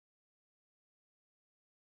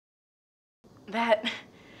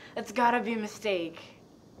That's gotta be a mistake.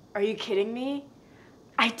 Are you kidding me?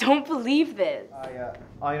 I don't believe this.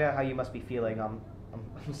 I know how you must be feeling. I'm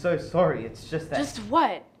so sorry. It's just that. Just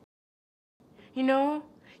what? You know,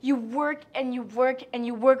 you work and you work and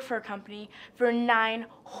you work for a company for 9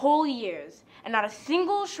 whole years, and not a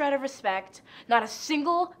single shred of respect, not a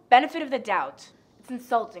single benefit of the doubt. It's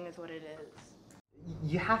insulting is what it is.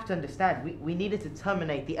 You have to understand. We needed to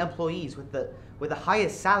terminate the employees with the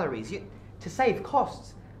highest salaries to save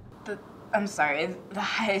costs. I'm sorry, the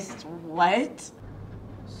highest what?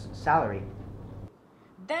 Salary.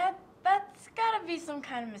 That's gotta be some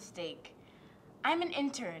kind of mistake. I'm an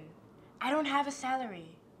intern. I don't have a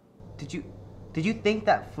salary. Did you think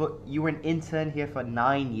that you were an intern here for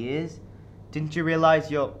 9 years? Didn't you realize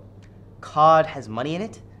your card has money in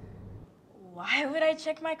it? Why would I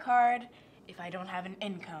check my card if I don't have an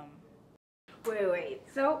income? Wait.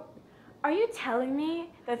 So, are you telling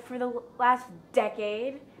me that for the last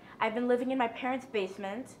decade, I've been living in my parents'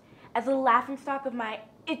 basement as a laughingstock of my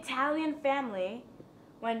Italian family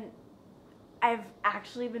when I've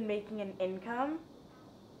actually been making an income?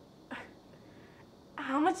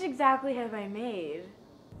 How much exactly have I made?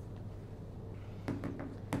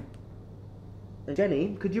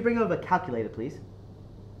 Jenny, could you bring over a calculator, please?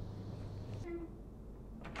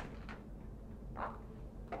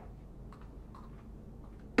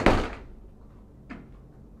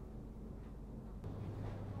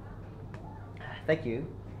 Thank you.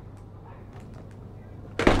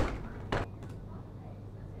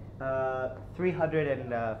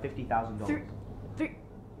 $350,000.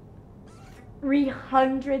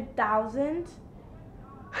 300,000?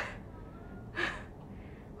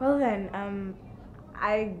 Well then,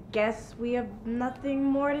 I guess we have nothing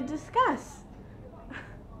more to discuss.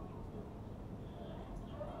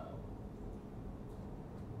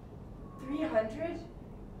 300?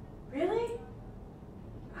 Really?